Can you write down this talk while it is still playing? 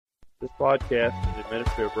This podcast is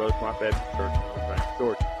administered of Rosemont Baptist Church in LaGrange,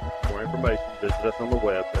 Georgia. For more information, visit us on the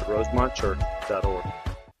web at rosemontchurch.org.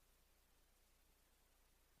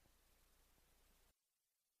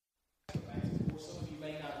 Some of you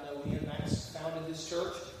may not know him. Max founded this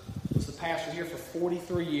church. Was the pastor here for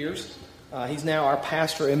 43 years. He's now our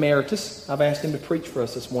pastor emeritus. I've asked him to preach for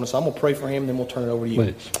us this morning, so I'm going to pray for him, then we'll turn it over to you.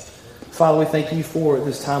 Please. Father, we thank you for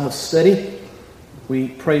this time of study. We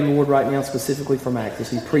pray, Lord, right now specifically for Max. As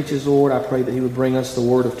he preaches, Lord, I pray that he would bring us the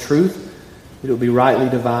word of truth, that it would be rightly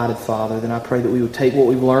divided, Father. Then I pray that we would take what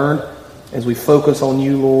we've learned as we focus on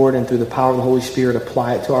you, Lord, and through the power of the Holy Spirit,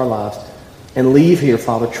 apply it to our lives. And leave here,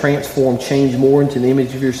 Father, transformed, changed more into the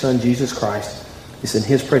image of your Son, Jesus Christ. It's in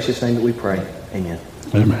his precious name that we pray. Amen.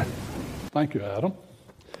 Amen. Thank you, Adam.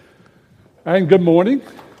 And good morning.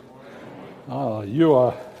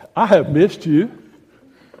 I have missed you.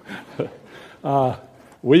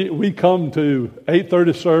 We come to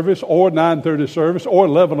 8:30 service or 9:30 service or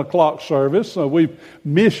 11 o'clock service. So we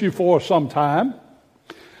miss you for some time.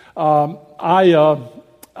 I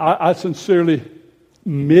sincerely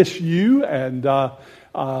miss you and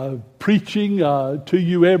preaching to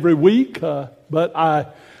you every week. But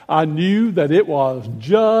I knew that it was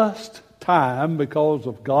just time because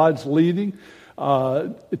of God's leading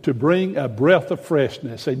to bring a breath of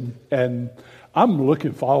freshness. And I'm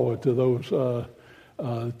looking forward to those,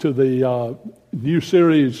 to the new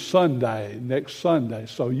series Sunday, next Sunday.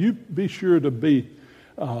 So you be sure to be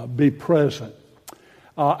present.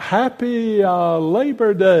 Happy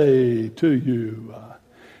Labor Day to you.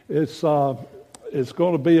 It's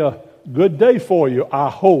going to be a good day for you, I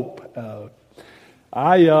hope.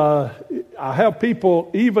 I have people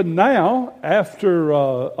even now, after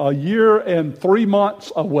a year and 3 months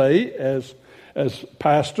away as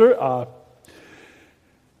pastor,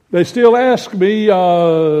 they still ask me,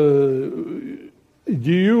 do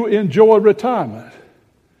you enjoy retirement?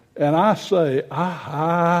 And I say, I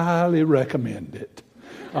highly recommend it.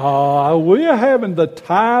 We're having the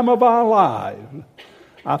time of our lives.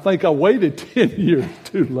 I think I waited 10 years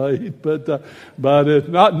too late, but it's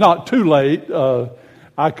not too late.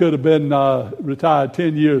 I could have been retired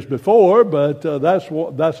 10 years before, but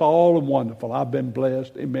that's all wonderful. I've been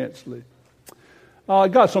blessed immensely. I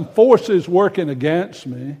got some forces working against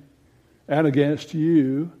me and against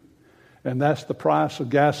you, and that's the price of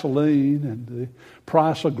gasoline and the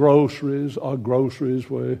price of groceries. Our groceries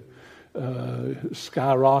were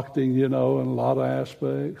skyrocketing, in a lot of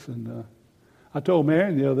aspects. And I told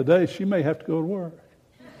Marion the other day she may have to go to work.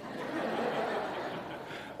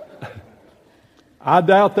 I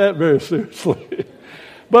doubt that very seriously,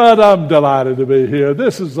 but I'm delighted to be here.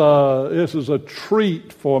 This is a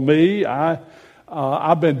treat for me.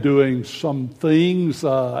 I've been doing some things,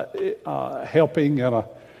 helping in a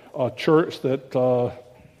church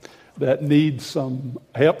that needs some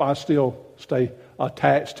help. I still stay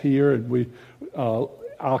attached here, and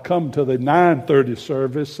I'll come to the 9:30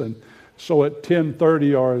 service, and so at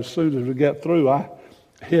 10:30 or as soon as we get through, I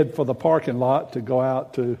head for the parking lot to go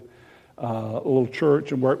out to a little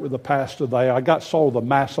church and work with the pastor there. I got the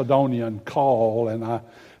Macedonian call, and I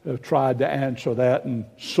tried to answer that and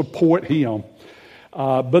support him.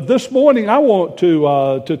 But this morning I want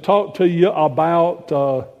to talk to you about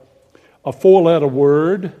a four-letter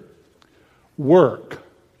word, work.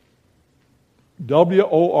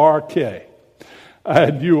 W-O-R-K.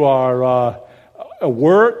 And you are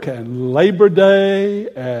work and Labor Day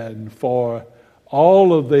and for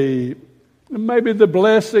all of maybe the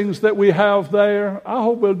blessings that we have there. I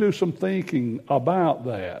hope we'll do some thinking about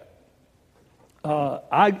that.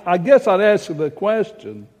 I guess I'd ask you the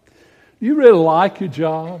question, do you really like your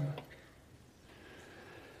job?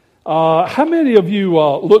 How many of you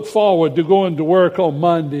look forward to going to work on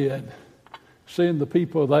Monday and seeing the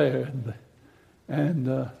people there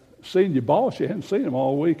and seeing your boss? You hadn't seen him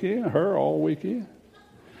all weekend, her all weekend.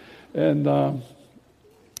 And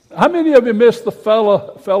how many of you miss the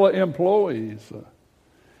fellow employees?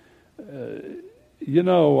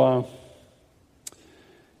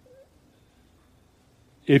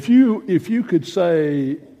 If you could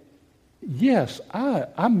say, yes,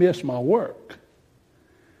 I miss my work.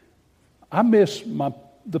 I miss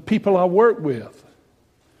the people I work with.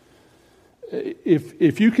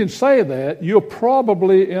 If you can say that, you're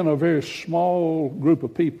probably in a very small group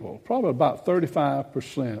of people. Probably about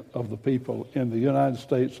 35% of the people in the United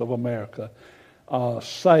States of America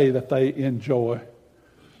say that they enjoy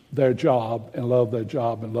their job and love their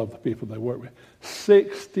job and love the people they work with.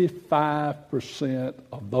 65%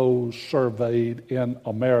 of those surveyed in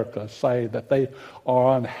America say that they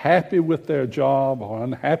are unhappy with their job or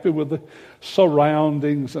unhappy with the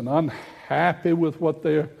surroundings and unhappy with what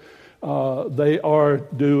they're they are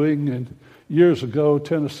doing. And years ago,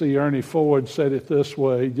 Tennessee Ernie Ford said it this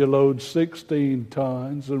way: you load 16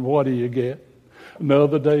 tons, and what do you get?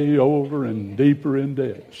 Another day older and deeper in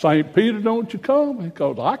debt. St. Peter, don't you come? He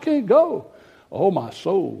goes, I can't go. Oh, my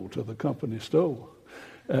soul to the company store.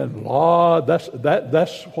 And Lord, that's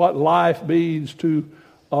what life means to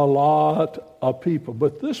a lot of people.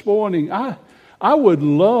 But this morning, I would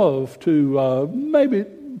love to maybe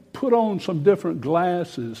put on some different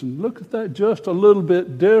glasses and look at that just a little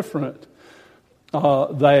bit different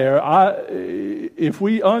there. If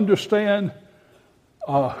we understand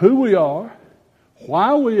who we are,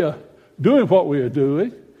 why we are doing what we are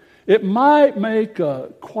doing, it might make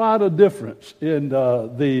quite a difference in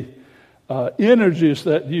the energies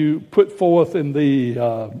that you put forth in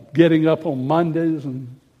the getting up on Mondays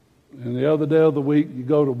and the other day of the week you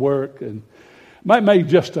go to work, and it might make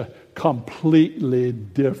just a completely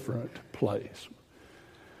different place.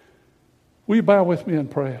 Will you bow with me in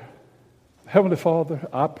prayer? Heavenly Father,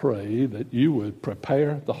 I pray that you would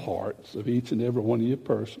prepare the hearts of each and every one of your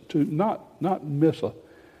person to not miss a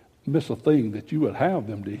thing that you would have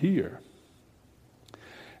them to hear.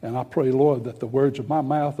 And I pray, Lord, that the words of my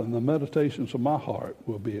mouth and the meditations of my heart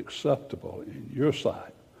will be acceptable in your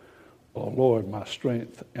sight. Oh, Lord, my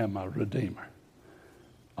strength and my Redeemer.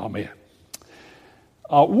 Amen.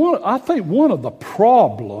 I think one of the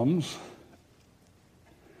problems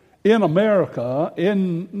in America,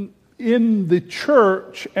 in the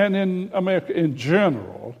church and in America in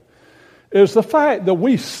general, is the fact that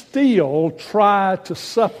we still try to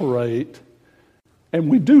separate. And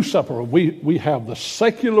we do separate. We have the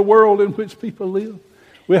secular world in which people live.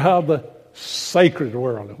 We have the sacred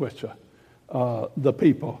world in which the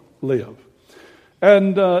people live.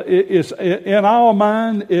 And it's in our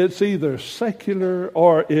mind, it's either secular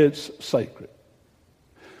or it's sacred.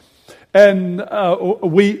 And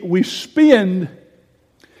we spend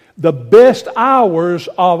the best hours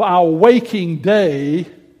of our waking day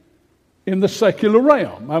in the secular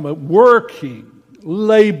realm. I mean, working,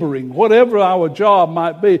 laboring, whatever our job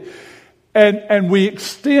might be. And we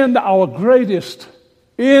extend our greatest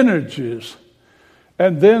energies.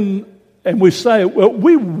 And we say, well,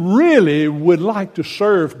 we really would like to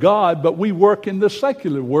serve God, but we work in the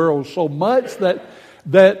secular world so much that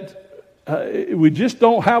we just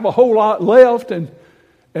don't have a whole lot left. And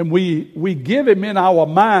we give Him in our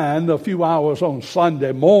mind a few hours on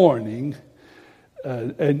Sunday morning.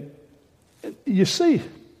 And you see,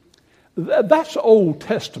 that's Old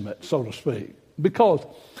Testament, so to speak, because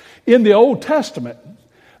in the Old Testament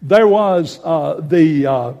there was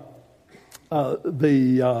the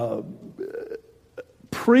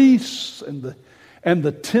priests and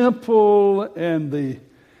the temple and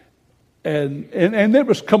it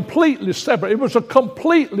was completely separate. It was a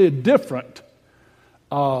completely different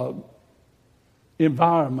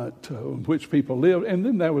environment in which people lived, and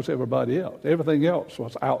then there was everybody else. Everything else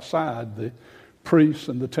was outside the priests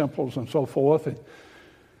and the temples and so forth.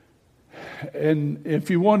 And if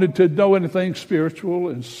you wanted to know anything spiritual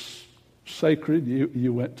and sacred,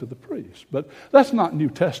 you went to the priest. But that's not New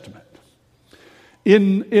Testament.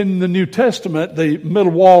 In the New Testament, the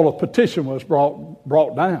middle wall of partition was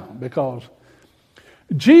brought down because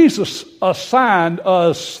Jesus assigned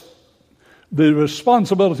us the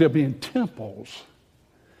responsibility of being temples.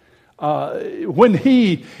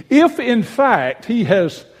 If in fact He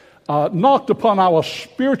has knocked upon our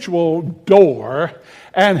spiritual door,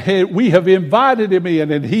 and we have invited Him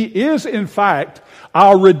in, and He is in fact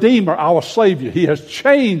our Redeemer, our Savior. He has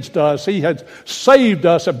changed us. He has saved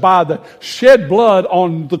us, and by the shed blood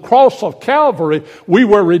on the cross of Calvary, we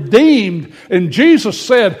were redeemed. And Jesus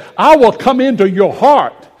said, I will come into your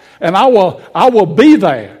heart, and I will be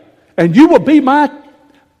there, and you will be my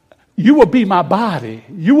body.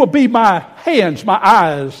 You will be my hands, my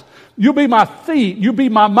eyes. You'll be my feet. You'll be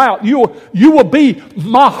my mouth. You will be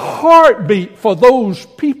my heartbeat for those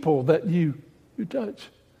people that you touch.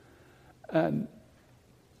 And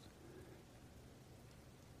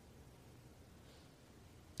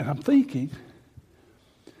I'm thinking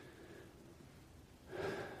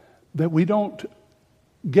that we don't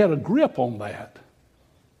get a grip on that.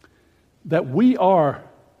 That we are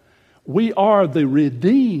the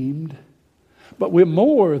redeemed, but we're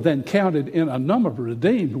more than counted in a number of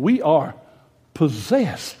redeemed. We are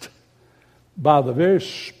possessed by the very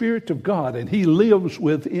Spirit of God, and He lives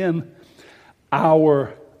within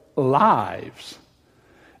our lives.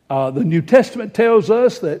 The New Testament tells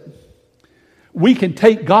us that we can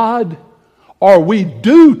take God, or we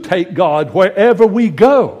do take God wherever we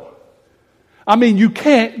go. I mean, you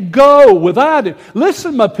can't go without Him.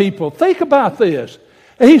 Listen, my people, think about this.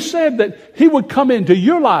 He said that He would come into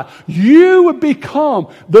your life. You would become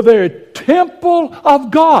the very temple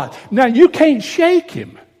of God. Now, you can't shake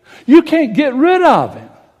Him. You can't get rid of Him.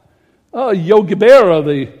 Yogi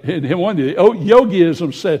Berra, in one of the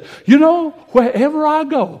yogiism, said, wherever I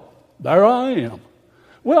go, there I am.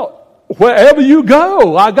 Well, wherever you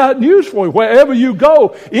go, I got news for you. Wherever you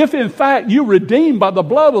go, if in fact you're redeemed by the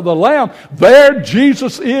blood of the Lamb, there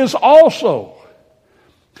Jesus is also.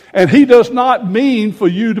 And He does not mean for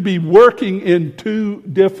you to be working in two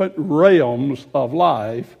different realms of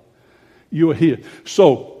life. You are here.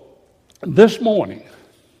 So, this morning,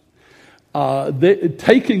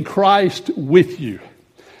 taking Christ with you.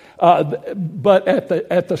 But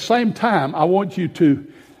at the same time, I want you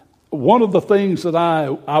to, one of the things that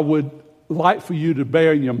I would like for you to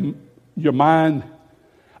bear in your mind,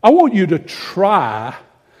 I want you to try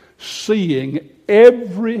seeing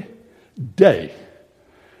every day,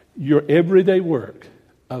 your everyday work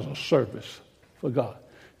as a service for God.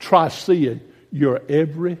 Try seeing your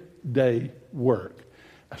everyday work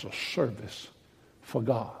as a service for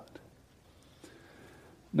God.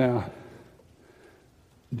 Now,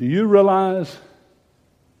 do you realize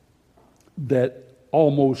that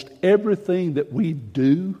almost everything that we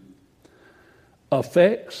do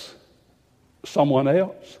affects someone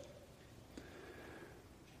else?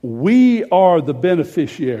 We are the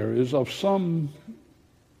beneficiaries of some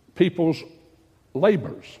people's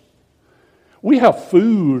labors. We have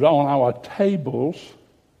food on our tables.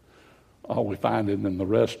 Oh, we find it in the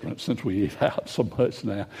restaurant since we eat out so much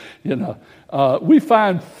now. We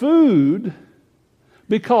find food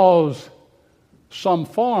because some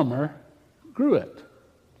farmer grew it.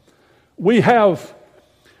 We have,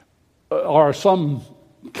 or some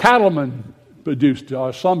cattleman produced it,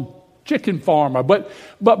 or some chicken farmer. But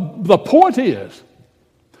the point is,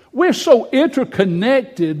 we're so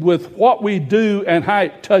interconnected with what we do and how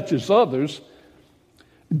it touches others.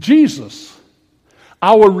 Jesus,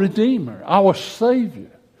 our Redeemer, our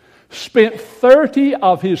Savior, spent 30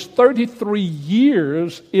 of His 33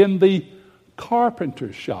 years in the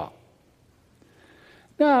carpenter shop.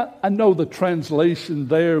 Now, I know the translation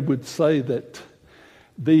there would say that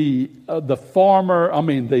the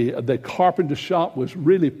carpenter shop was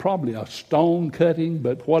really probably a stone cutting,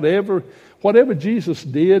 but whatever Jesus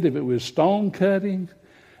did, if it was stone cutting,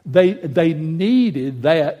 they needed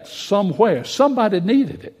that somewhere. Somebody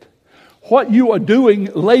needed it. What you are doing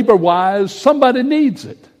labor-wise, somebody needs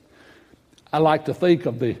it. I like to think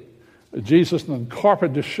of the Jesus in the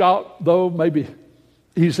carpenter shop, though. Maybe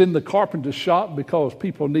He's in the carpenter shop because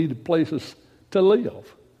people needed places to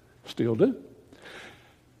live. Still do.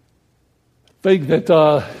 Think that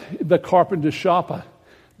the carpenter shop,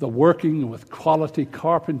 the working with quality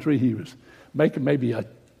carpentry, he was making maybe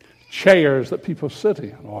chairs that people sit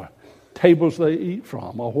in, or tables they eat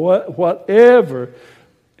from, or whatever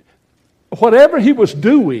he was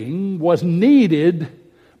doing was needed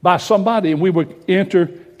by somebody, and we were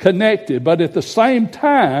interconnected. But at the same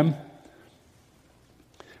time,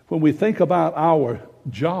 when we think about our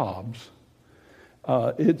jobs,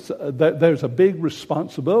 there's a big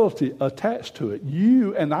responsibility attached to it.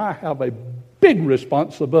 You and I have a big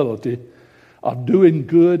responsibility of doing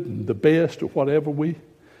good and the best of whatever we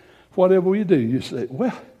do. You say,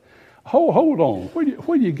 well, hold on.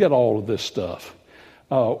 Where do you get all of this stuff?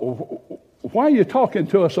 Why are you talking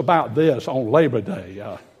to us about this on Labor Day?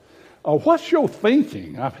 What's your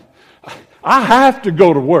thinking? I have to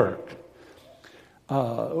go to work.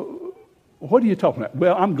 What are you talking about?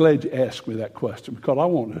 Well, I'm glad you asked me that question, because I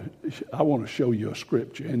want to show you a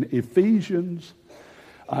scripture in Ephesians,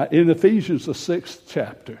 the 6th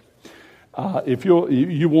chapter. If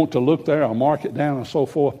you want to look there, I'll mark it down and so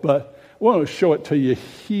forth. But I want to show it to you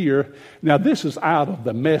here. Now, this is out of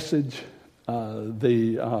the Message,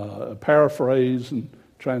 the paraphrase and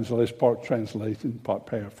translation, part translation, part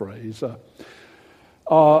paraphrase.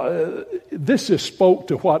 This just spoke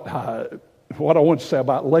to what I want to say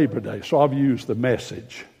about Labor Day, so I've used the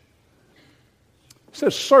Message. It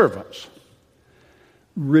says, servants,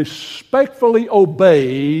 respectfully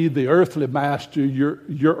obey the earthly master,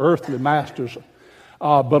 your earthly masters,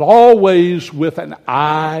 but always with an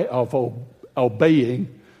eye of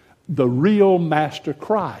obeying the real master,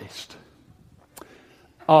 Christ.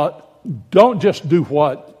 Don't just do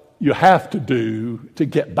what you have to do to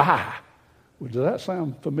get by. Well, does that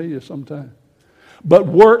sound familiar sometimes? But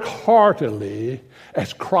work heartily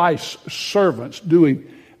as Christ's servants, doing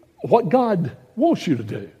what God wants you to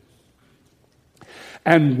do.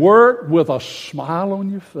 And work with a smile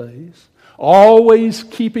on your face, always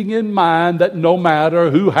keeping in mind that no matter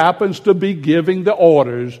who happens to be giving the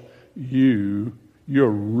orders, you're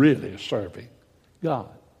really serving God.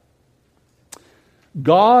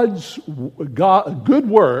 God's good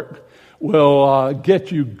work will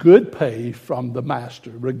get you good pay from the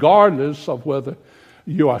master, regardless of whether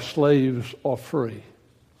you are slaves or free.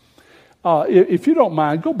 If you don't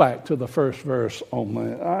mind, go back to the first verse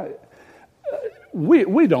only.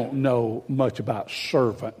 We don't know much about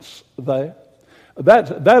servants there.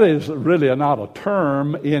 That is really not a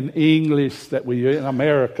term in English that we use in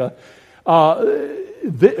America.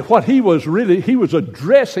 What he was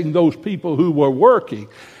addressing those people who were working.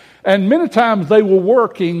 And many times they were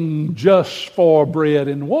working just for bread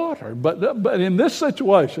and water. But in this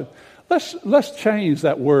situation, let's change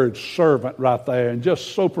that word servant right there and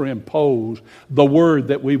just superimpose the word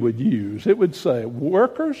that we would use. It would say,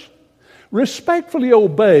 workers, respectfully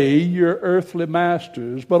obey your earthly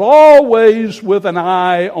masters, but always with an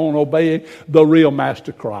eye on obeying the real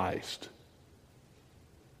master, Christ.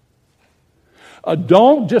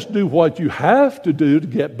 Don't just do what you have to do to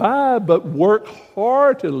get by, but work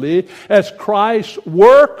heartily as Christ's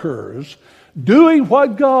workers, doing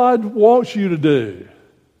what God wants you to do.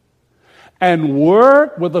 And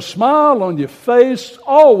work with a smile on your face,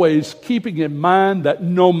 always keeping in mind that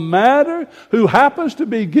no matter who happens to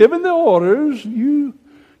be giving the orders,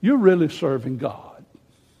 you're really serving God.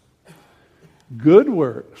 Good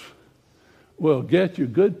works will get you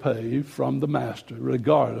good pay from the master,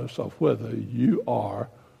 regardless of whether you are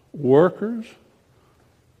workers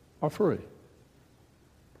or free,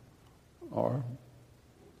 or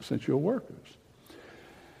since you're workers.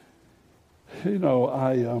 You know,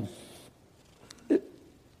 I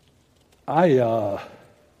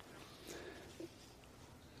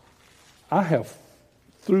have,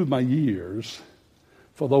 through my years,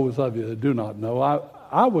 for those of you that do not know,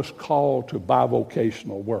 I was called to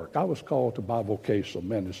bivocational work. I was called to bivocational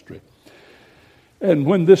ministry. And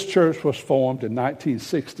when this church was formed in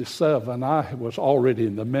 1967, I was already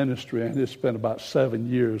in the ministry, and it's been about 7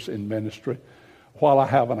 years in ministry while I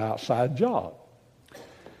have an outside job.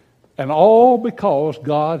 And all because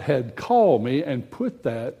God had called me and put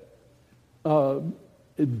that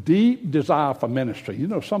deep desire for ministry. You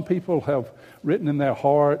know, some people have written in their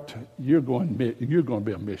heart, you're going to be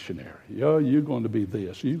a missionary. You're going to be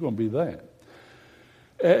this. You're going to be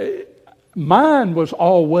that. Mine was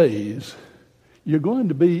always, you're going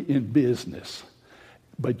to be in business,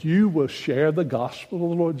 but you will share the gospel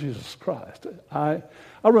of the Lord Jesus Christ. I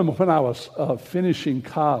remember when I was finishing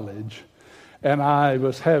college, and I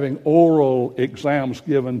was having oral exams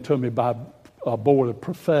given to me by a board of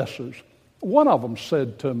professors. One of them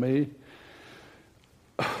said to me,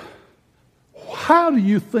 why do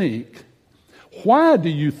you think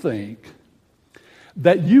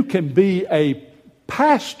that you can be a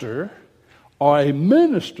pastor or a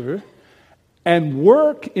minister and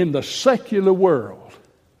work in the secular world?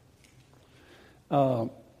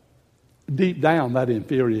 Deep down, that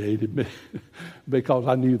infuriated me because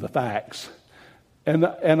I knew the facts. And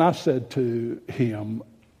I said to him,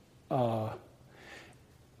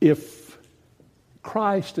 if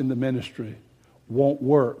Christ in the ministry won't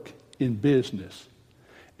work in business,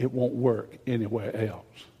 it won't work anywhere else.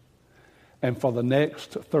 And for the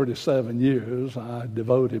next 37 years, I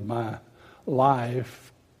devoted my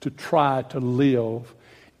life to try to live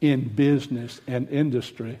in business and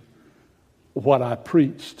industry what I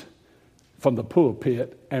preached from the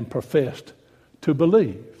pulpit and professed to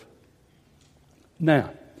believe.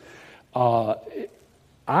 Now, I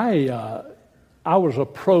was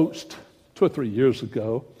approached 2 or 3 years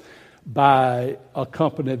ago by a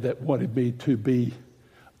company that wanted me to be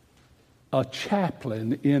a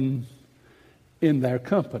chaplain in their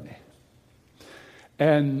company.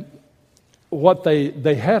 And what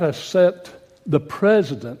they had a set, the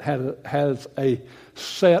president has a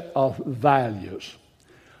set of values,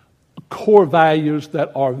 core values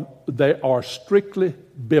that are strictly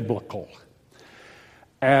biblical.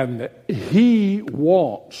 And he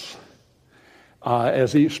wants,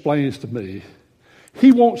 as he explains to me,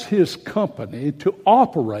 he wants his company to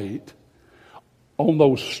operate on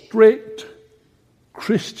those strict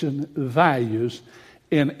Christian values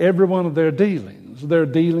in every one of their dealings. Their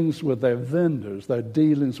dealings with their vendors, their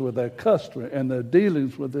dealings with their customers, and their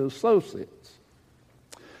dealings with their associates.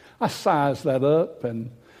 I sized that up,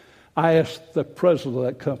 and I asked the president of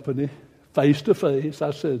that company, face to face,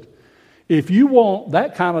 I said, if you want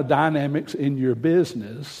that kind of dynamics in your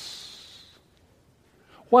business,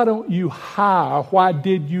 why did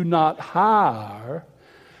you not hire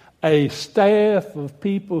a staff of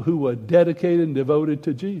people who were dedicated and devoted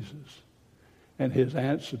to Jesus? And his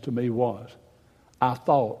answer to me was, I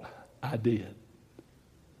thought I did.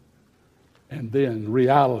 And then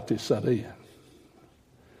reality set in.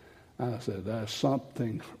 I said, there's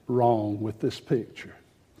something wrong with this picture.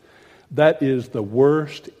 That is the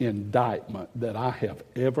worst indictment that I have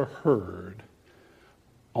ever heard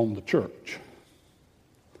on the church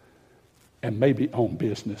and maybe on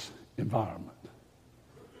business environment.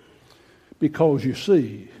 Because you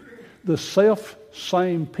see, the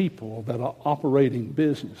self-same people that are operating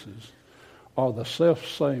businesses are the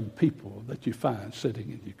self-same people that you find sitting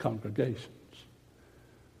in your congregations.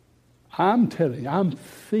 I'm telling you, I'm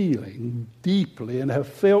feeling deeply and have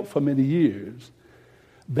felt for many years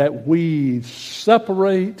that we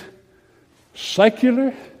separate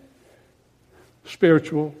secular,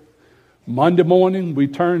 spiritual. Monday morning we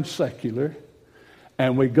turn secular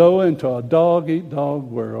and we go into a dog-eat-dog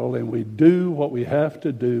world and we do what we have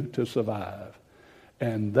to do to survive.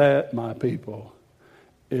 And that, my people,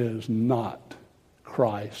 is not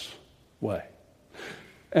Christ's way.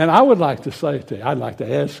 And I would like to say to you, I'd like to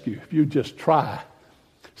ask you, if you just try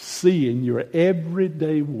seeing your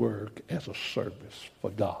everyday work as a service for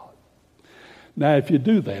God. Now, if you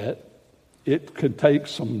do that, it could take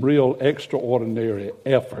some real extraordinary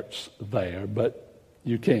efforts there, but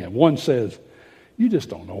you can. One says, you just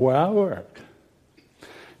don't know where I work.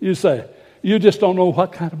 You say, you just don't know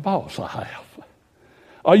what kind of boss I have.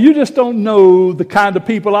 Or you just don't know the kind of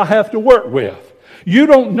people I have to work with. You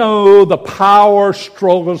don't know the power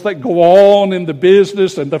struggles that go on in the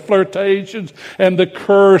business and the flirtations and the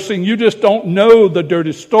cursing. You just don't know the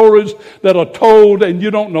dirty stories that are told, and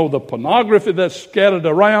you don't know the pornography that's scattered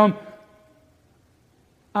around.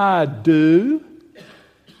 I do.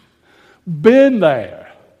 Been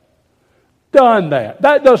there. Done that.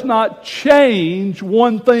 That does not change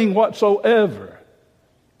one thing whatsoever.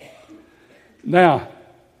 Now,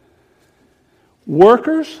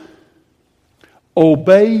 workers,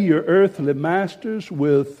 obey your earthly masters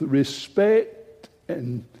with respect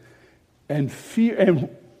and fear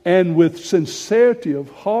and with sincerity of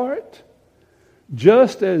heart,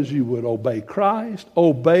 just as you would obey Christ.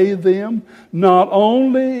 Obey them not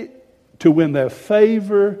only to win their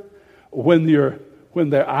favor when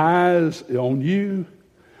their eyes are on you,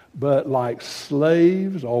 but like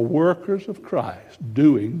slaves or workers of Christ,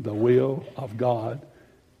 doing the will of God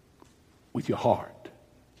with your heart,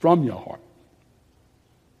 from your heart.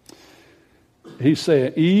 He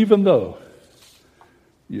said, even though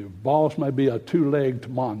your boss may be a two-legged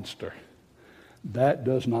monster, that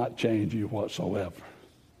does not change you whatsoever.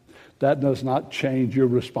 That does not change your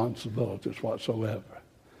responsibilities whatsoever.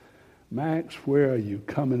 Max, where are you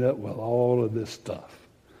coming up with all of this stuff?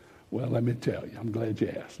 Well, let me tell you. I'm glad you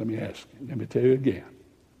asked. Let me ask you. Let me tell you again.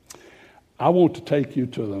 I want to take you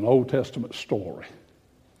to an Old Testament story.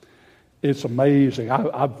 It's amazing.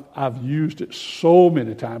 I've used it so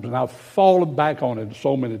many times, and I've fallen back on it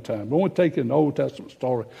so many times. I want to take you to an Old Testament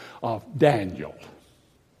story of Daniel.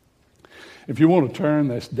 If you want to turn,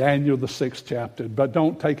 that's Daniel, the 6th chapter. But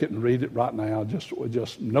don't take it and read it right now.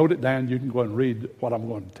 Just note it down. You can go and read what I'm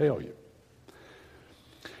going to tell you.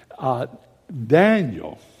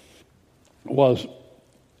 Daniel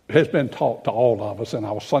has been taught to all of us in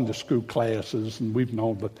our Sunday school classes, and we've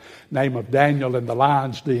known the name of Daniel in the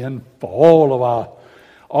lion's den for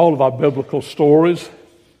all of our biblical stories.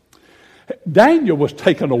 Daniel was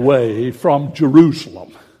taken away from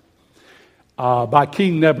Jerusalem by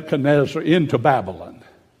King Nebuchadnezzar into Babylon.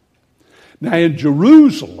 Now in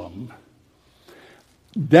Jerusalem,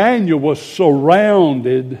 Daniel was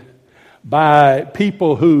surrounded by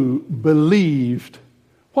people who believed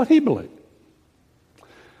what he believed.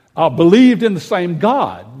 Believed in the same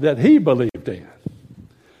God that he believed in.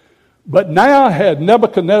 But now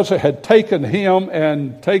Nebuchadnezzar had taken him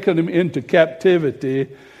into captivity,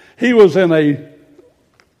 he was in a,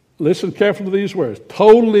 listen carefully to these words,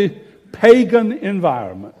 totally pagan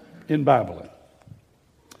environment in Babylon.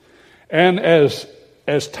 And as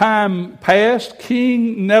time passed,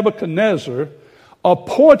 King Nebuchadnezzar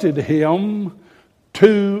appointed him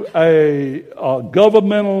to as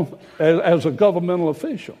a governmental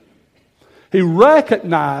official. He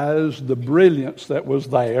recognized the brilliance that was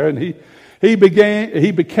there, and he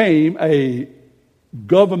became a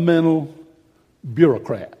governmental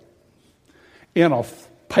bureaucrat in a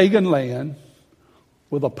pagan land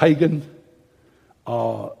with a pagan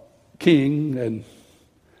king. And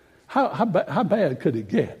how bad could it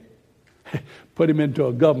get? Put him into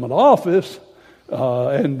a government office.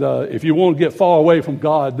 And if you want to get far away from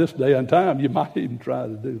God this day and time, you might even try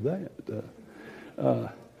to do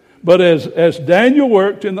that. But as Daniel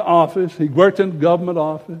worked in the office, he worked in the government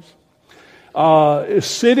office,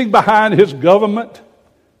 sitting behind his government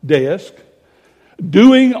desk,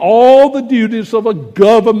 doing all the duties of a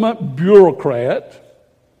government bureaucrat,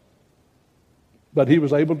 but he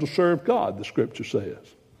was able to serve God, the Scripture says.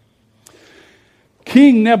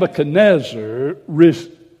 King Nebuchadnezzar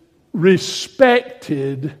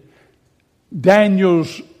respected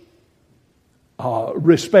Daniel's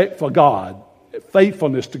respect for God,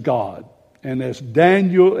 faithfulness to God. And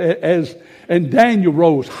Daniel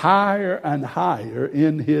rose higher and higher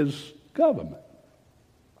in his government.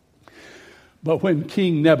 But when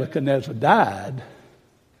King Nebuchadnezzar died,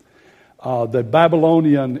 the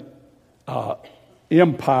Babylonian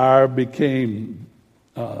empire became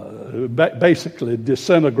basically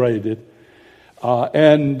disintegrated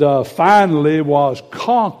and finally was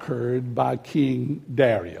conquered by King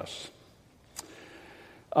Darius.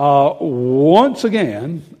 Once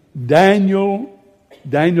again,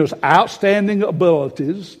 Daniel's outstanding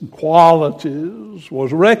abilities and qualities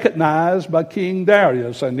was recognized by King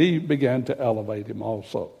Darius, and he began to elevate him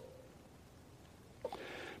also.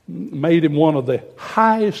 Made him one of the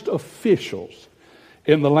highest officials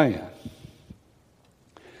in the land.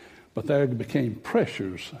 But there became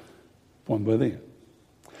pressures from within.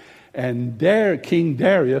 And King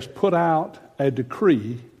Darius put out a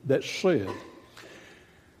decree that said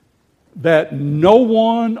that no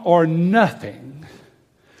one or nothing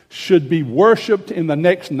should be worshipped in the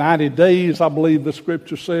next 90 days, I believe the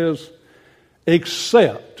Scripture says,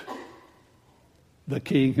 except the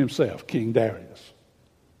king himself, King Darius.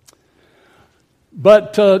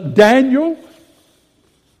 But Daniel,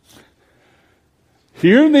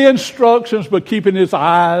 hearing the instructions but keeping his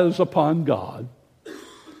eyes upon God,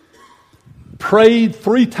 prayed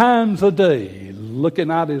 3 times a day,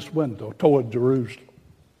 looking out his window toward Jerusalem.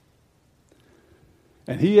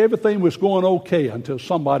 And everything was going okay until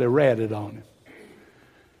somebody ratted on him.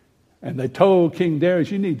 And they told King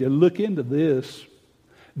Darius, you need to look into this.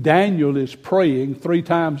 Daniel is praying 3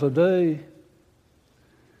 times a day.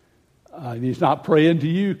 He's not praying to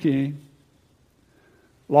you, King.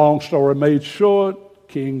 Long story made short,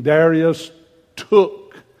 King Darius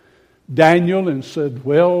took Daniel and said,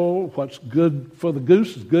 well, what's good for the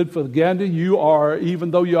goose is good for the gander. You are,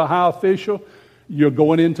 even though you're a high official, you're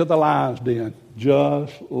going into the lion's den,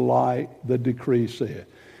 just like the decree said.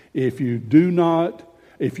 If you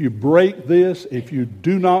break this, if you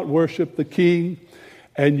do not worship the king,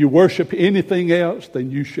 and you worship anything else,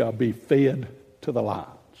 then you shall be fed to the lions.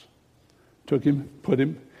 Took him, put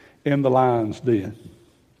him in the lion's den.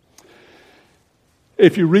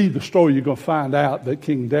 If you read the story, you're going to find out that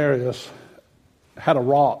King Darius had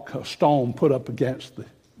a stone put up against the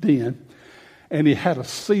den, and he had a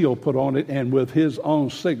seal put on it, and with his own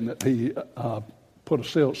signet, he put a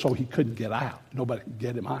seal so he couldn't get out. Nobody could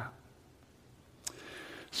get him out.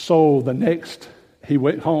 So he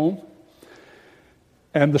went home,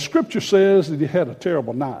 and the Scripture says that he had a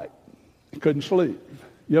terrible night. He couldn't sleep.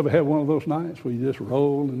 You ever had one of those nights where you just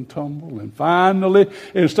roll and tumble, and finally,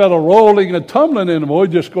 instead of rolling and tumbling anymore,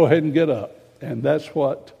 you just go ahead and get up. And that's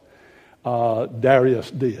what Darius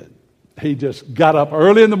did. He just got up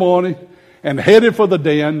early in the morning and headed for the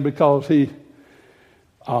den because you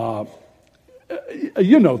know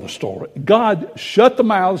the story. God shut the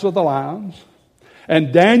mouths of the lions,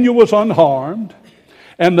 and Daniel was unharmed.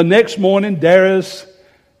 And the next morning, Darius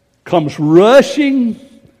comes rushing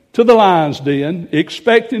to the lion's den,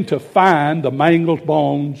 expecting to find the mangled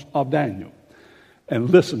bones of Daniel. And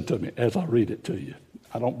listen to me as I read it to you.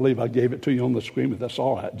 I don't believe I gave it to you on the screen, but that's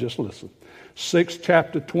all right. Just listen. 6th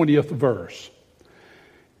chapter, 20th verse.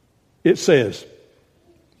 It says,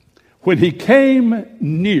 when he came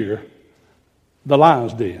near the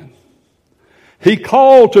lion's den, he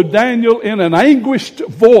called to Daniel in an anguished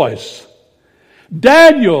voice,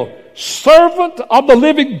 Daniel, servant of the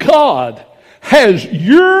living God, has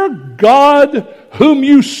your God whom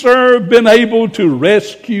you serve been able to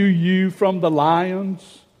rescue you from the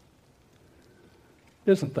lions?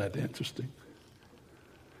 Isn't that interesting?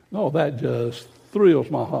 No, that just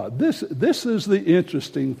thrills my heart. This is the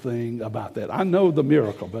interesting thing about that. I know the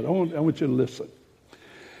miracle, but I want you to listen.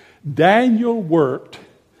 Daniel worked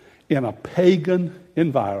in a pagan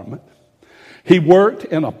environment. He worked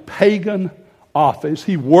in a pagan office.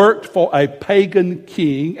 He worked for a pagan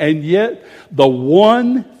king, and yet the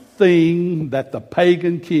one thing that the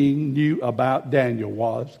pagan king knew about Daniel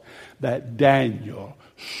was that Daniel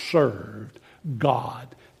served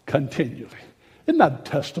God continually. Isn't that a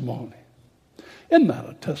testimony? Isn't that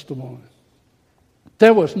a testimony?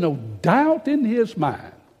 There was no doubt in his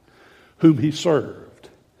mind whom he served.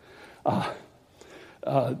 I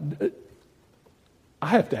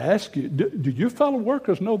have to ask you, do your fellow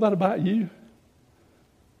workers know that about you?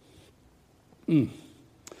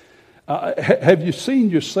 Have you seen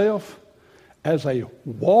yourself as a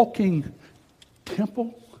walking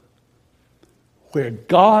temple where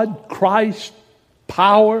God, Christ,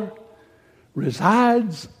 power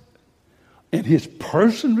resides and His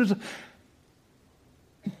person resides.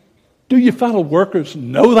 Do your fellow workers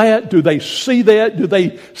know that? Do they see that? Do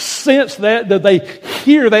they sense that? Do they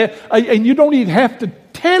hear that? And you don't even have to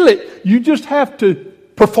tell it. You just have to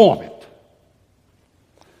perform it.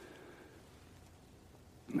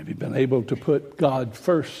 Have you been able to put God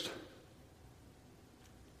first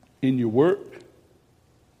in your work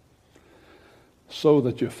so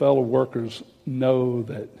that your fellow workers know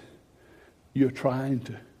that you're trying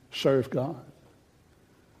to serve God?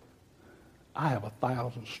 I have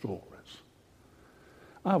 1,000 stories.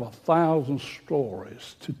 I have 1,000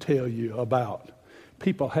 stories to tell you about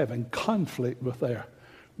people having conflict with their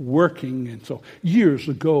working. And so years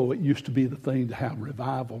ago, it used to be the thing to have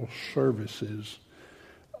revival services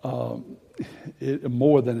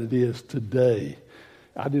more than it is today.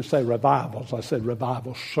 I didn't say revivals, I said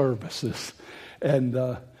revival services. And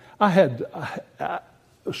I had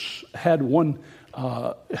one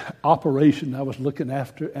operation I was looking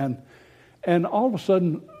after, and all of a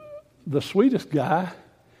sudden, the sweetest guy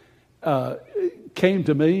came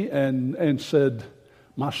to me and said,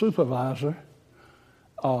 my supervisor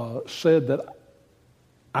said that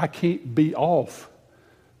I can't be off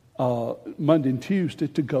Monday and Tuesday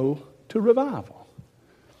to go to revival.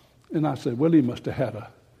 And I said, well, he must have had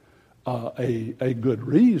a good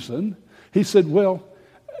reason. He said, well,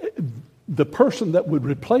 the person that would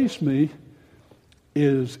replace me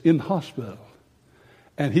is in hospital.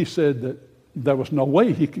 And he said that there was no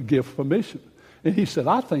way he could give permission. And he said,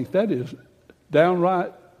 I think that is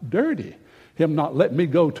downright dirty, him not letting me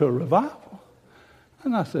go to a revival.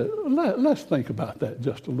 And I said, let's think about that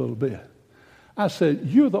just a little bit. I said,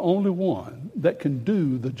 you're the only one that can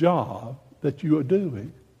do the job that you are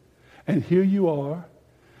doing. And here you are.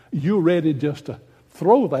 You're ready just to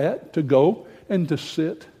throw that to go and to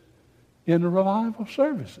sit in the revival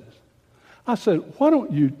services. I said, why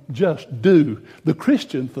don't you just do the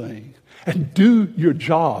Christian thing and do your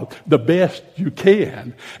job the best you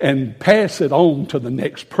can and pass it on to the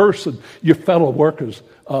next person? Your fellow workers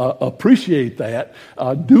appreciate that,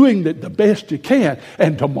 doing it the best you can.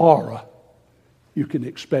 And tomorrow you can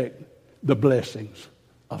expect the blessings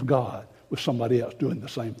of God with somebody else doing the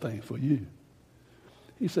same thing for you.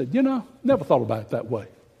 He said, never thought about it that way.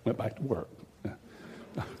 Went back to work.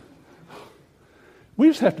 We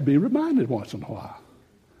just have to be reminded once in a while.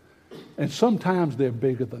 And sometimes they're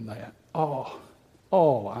bigger than that.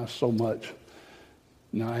 I so much.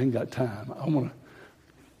 No, I ain't got time. I'm going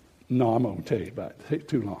to tell you about it. It takes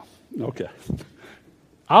too long. Okay.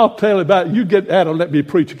 I'll tell you about it. You get that and let me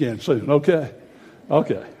preach again soon, okay?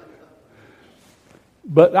 Okay.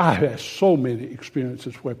 But I have so many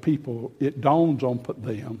experiences where people, it dawns on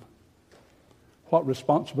them what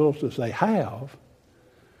responsibilities they have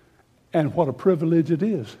and what a privilege it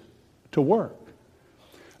is to work.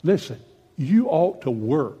 Listen, you ought to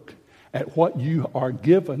work at what you are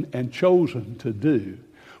given and chosen to do,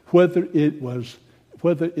 whether it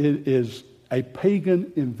is a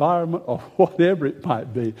pagan environment or whatever it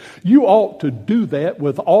might be. You ought to do that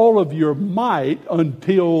with all of your might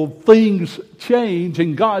until things change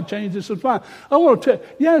and God changes his mind. I want to tell you,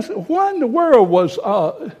 yes, why in the world was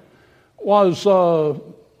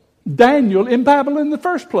Daniel in Babylon in the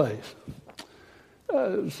first place?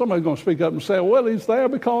 Somebody's going to speak up and say, well, he's there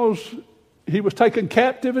because he was taken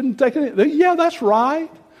captive and taken in. Yeah, that's right.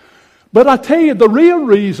 But I tell you, the real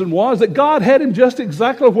reason was that God had him just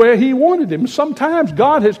exactly where he wanted him. Sometimes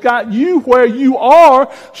God has got you where you are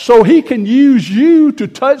so he can use you to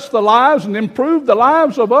touch the lives and improve the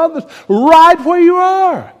lives of others right where you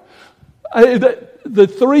are. The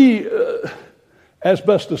three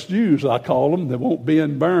asbestos Jews, I call them, they won't be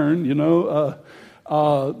burned,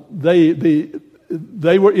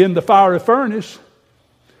 they were in the fiery furnace.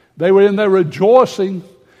 They were in there rejoicing,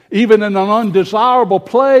 even in an undesirable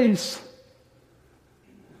place.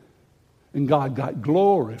 And God got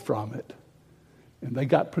glory from it. And they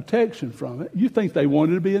got protection from it. You think they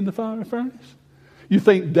wanted to be in the fiery furnace? You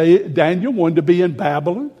think Daniel wanted to be in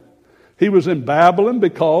Babylon? He was in Babylon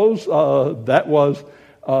because that was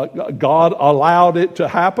God allowed it to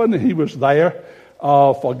happen. And he was there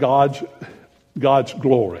for God's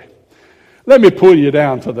glory. Let me pull you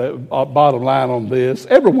down to the bottom line on this.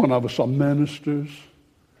 Every one of us are ministers.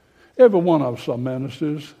 Every one of us are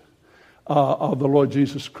ministers of the Lord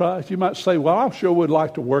Jesus Christ. You might say, well, I'm sure we'd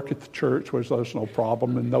like to work at the church where there's no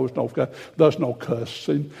problem and there's no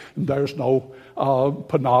cussing and there's no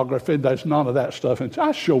pornography. There's none of that stuff. And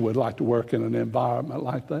I sure would like to work in an environment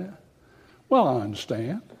like that. Well, I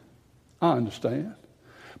understand.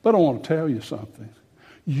 But I want to tell you something.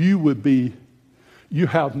 You would be You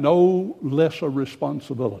have no lesser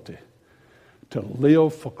responsibility to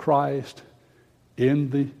live for Christ in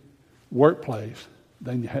the workplace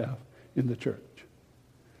than you have in the church,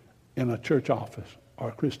 in a church office or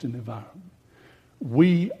a Christian environment.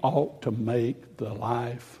 We ought to make the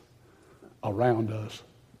life around us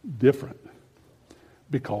different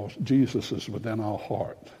because Jesus is within our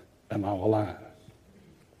heart and our lives.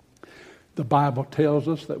 The Bible tells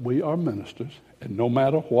us that we are ministers, and no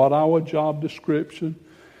matter what our job description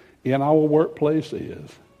in our workplace is,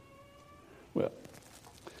 well,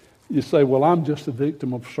 you say, well, I'm just a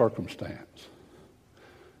victim of circumstance.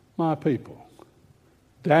 My people,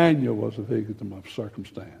 Daniel was a victim of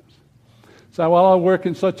circumstance. So, well, I work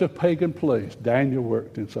in such a pagan place. Daniel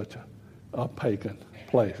worked in such a pagan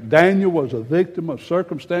place. Daniel was a victim of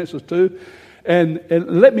circumstances too. And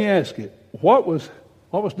let me ask you, what was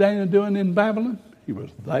Daniel doing in Babylon? He was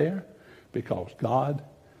there because God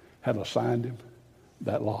had assigned him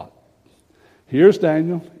that lot. Here's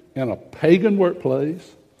Daniel in a pagan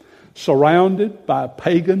workplace, surrounded by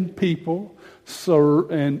pagan people,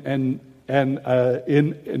 and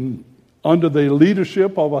under the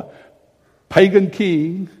leadership of a pagan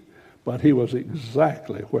king, but he was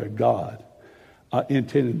exactly where God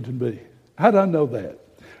intended to be. How do I know that?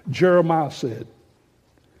 Jeremiah said,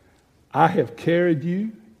 I have carried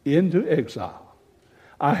you into exile.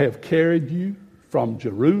 I have carried you from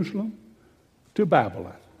Jerusalem to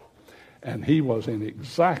Babylon. And he was in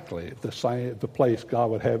exactly the place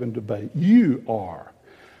God would have him to be. You are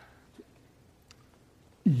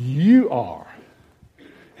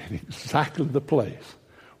in exactly the place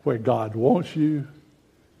where God wants you,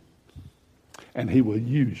 and he will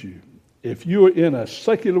use you. If you're in a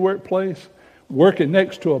secular workplace, working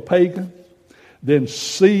next to a pagan, then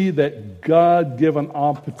see that God-given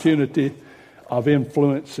opportunity of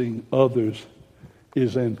influencing others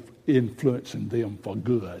is influencing them for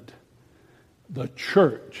good. The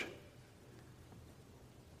church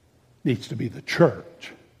needs to be the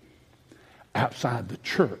church. Outside the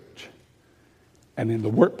church and in the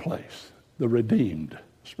workplace, the redeemed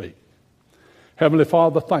speak. Heavenly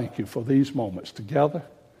Father, thank you for these moments together.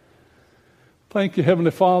 Thank you,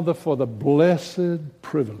 Heavenly Father, for the blessed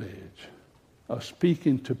privilege of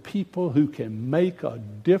speaking to people who can make a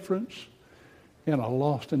difference in a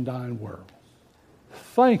lost and dying world.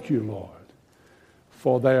 Thank you, Lord,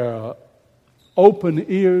 for their open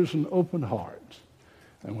ears and open hearts.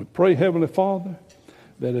 And we pray, Heavenly Father,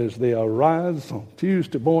 that as they arise on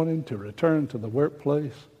Tuesday morning to return to the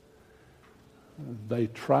workplace, they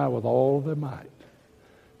try with all their might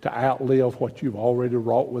to outlive what you've already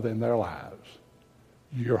wrought within their lives,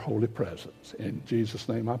 your holy presence. In Jesus'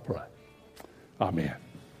 name I pray. Amen.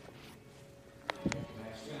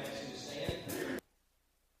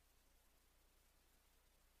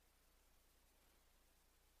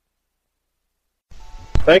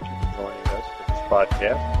 Thank you for joining us for this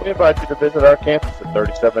podcast. We invite you to visit our campus at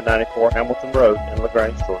 3794 Hamilton Road in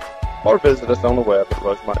LaGrange, Georgia, or visit us on the web at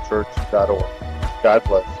rosemontchurch.org. God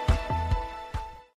bless.